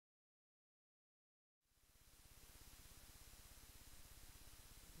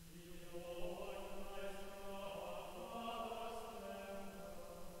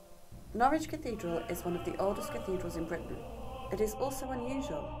Norwich Cathedral is one of the oldest cathedrals in Britain. It is also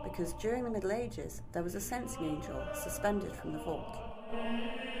unusual because during the Middle Ages there was a Censing Angel suspended from the vault.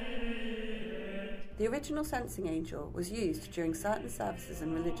 The original Censing Angel was used during certain services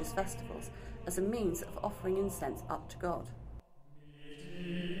and religious festivals as a means of offering incense up to God.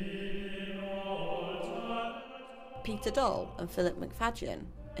 Peter Doll and Philip McFadyen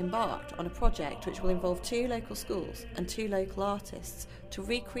embarked on a project which will involve 2 local schools and 2 local artists to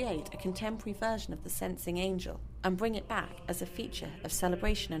recreate a contemporary version of the Censing Angel and bring it back as a feature of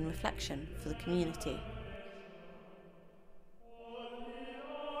celebration and reflection for the community.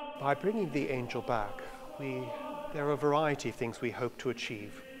 By bringing the angel back, there are a variety of things we hope to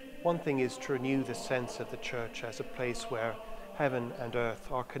achieve. One thing is to renew the sense of the church as a place where heaven and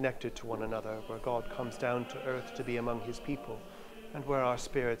earth are connected to one another, where God comes down to earth to be among his people, and where our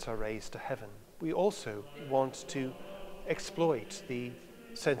spirits are raised to heaven. We also want to exploit the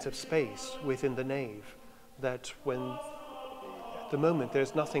sense of space within the nave, that when at the moment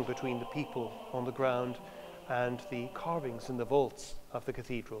there's nothing between the people on the ground and the carvings in the vaults of the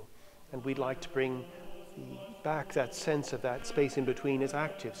cathedral. And we'd like to bring back that sense of that space in between as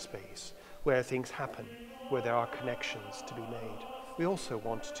active space, where things happen, where there are connections to be made. We also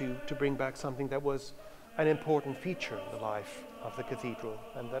want to bring back something that was an important feature in the life of the cathedral,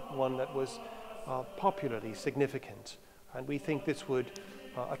 and that one that was popularly significant. And we think this would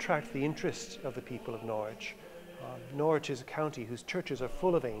attract the interest of the people of Norwich. Norwich is a county whose churches are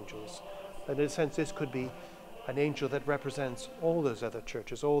full of angels, and in a sense this could be an angel that represents all those other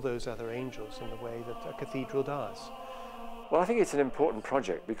churches, all those other angels in the way that a cathedral does. Well, I think it's an important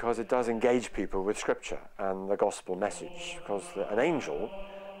project because it does engage people with Scripture and the gospel message, because an angel,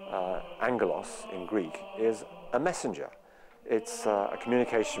 angelos in Greek, is a messenger. It's a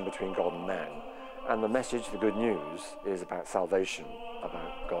communication between God and man, and the message, the good news, is about salvation,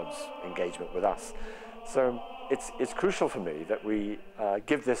 about God's engagement with us. So it's crucial for me that we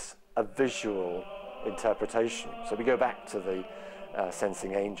give this a visual interpretation. So we go back to the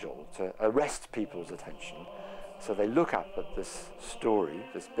Censing Angel to arrest people's attention, so they look up at this story,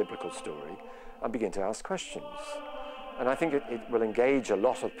 this biblical story, and begin to ask questions. And I think it will engage a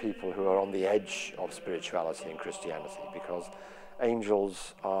lot of people who are on the edge of spirituality and Christianity, because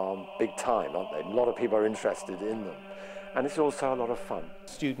angels are big time, aren't they? A lot of people are interested in them. And it's also a lot of fun.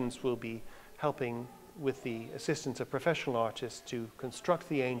 Students will be helping with the assistance of professional artists to construct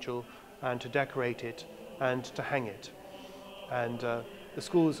the angel and to decorate it and to hang it. And the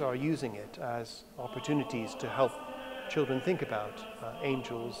schools are using it as opportunities to help children think about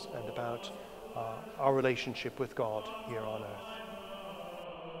angels and about our relationship with God here on earth.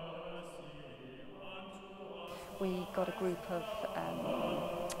 We got a group of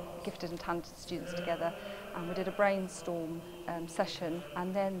gifted and talented students together, and we did a brainstorm session,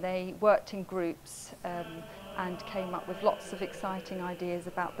 and then they worked in groups and came up with lots of exciting ideas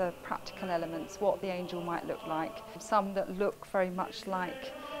about the practical elements, what the angel might look like. Some that look very much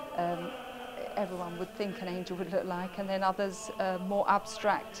like everyone would think an angel would look like, and then others more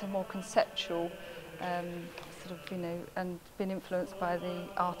abstract and more conceptual, sort of, and been influenced by the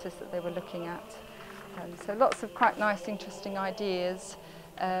artists that they were looking at. And so lots of quite nice, interesting ideas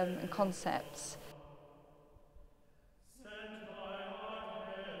and concepts.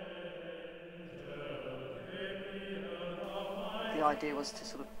 The idea was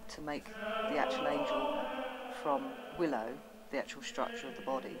to make the actual angel from willow, the actual structure of the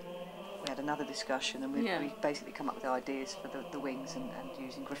body. We had another discussion, and we basically come up with ideas for the wings and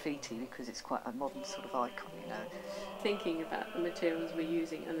using graffiti, because it's quite a modern sort of icon, Thinking about the materials we're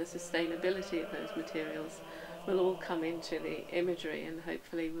using and the sustainability of those materials will all come into the imagery, and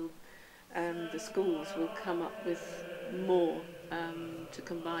hopefully the schools will come up with more to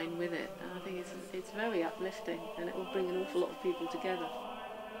combine with it. And I think it's very uplifting, and it will bring an awful lot of people together.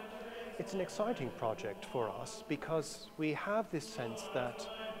 It's an exciting project for us because we have this sense that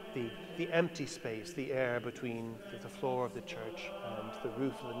the empty space, the air between the floor of the church and the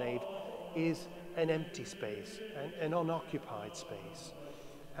roof of the nave, is an empty space, an unoccupied space.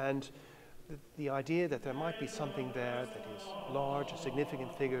 And the idea that there might be something there that is large, a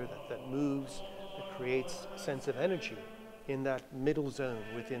significant figure that moves, that creates a sense of energy in that middle zone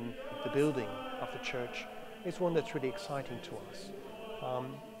within the building of the church, is one that's really exciting to us.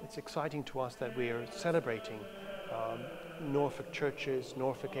 It's exciting to us that we are celebrating Norfolk churches,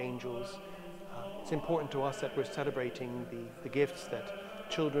 Norfolk angels. It's important to us that we're celebrating the gifts that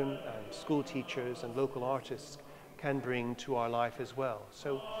children and school teachers and local artists can bring to our life as well.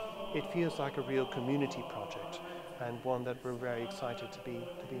 So it feels like a real community project, and one that we're very excited to be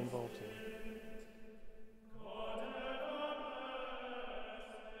involved in.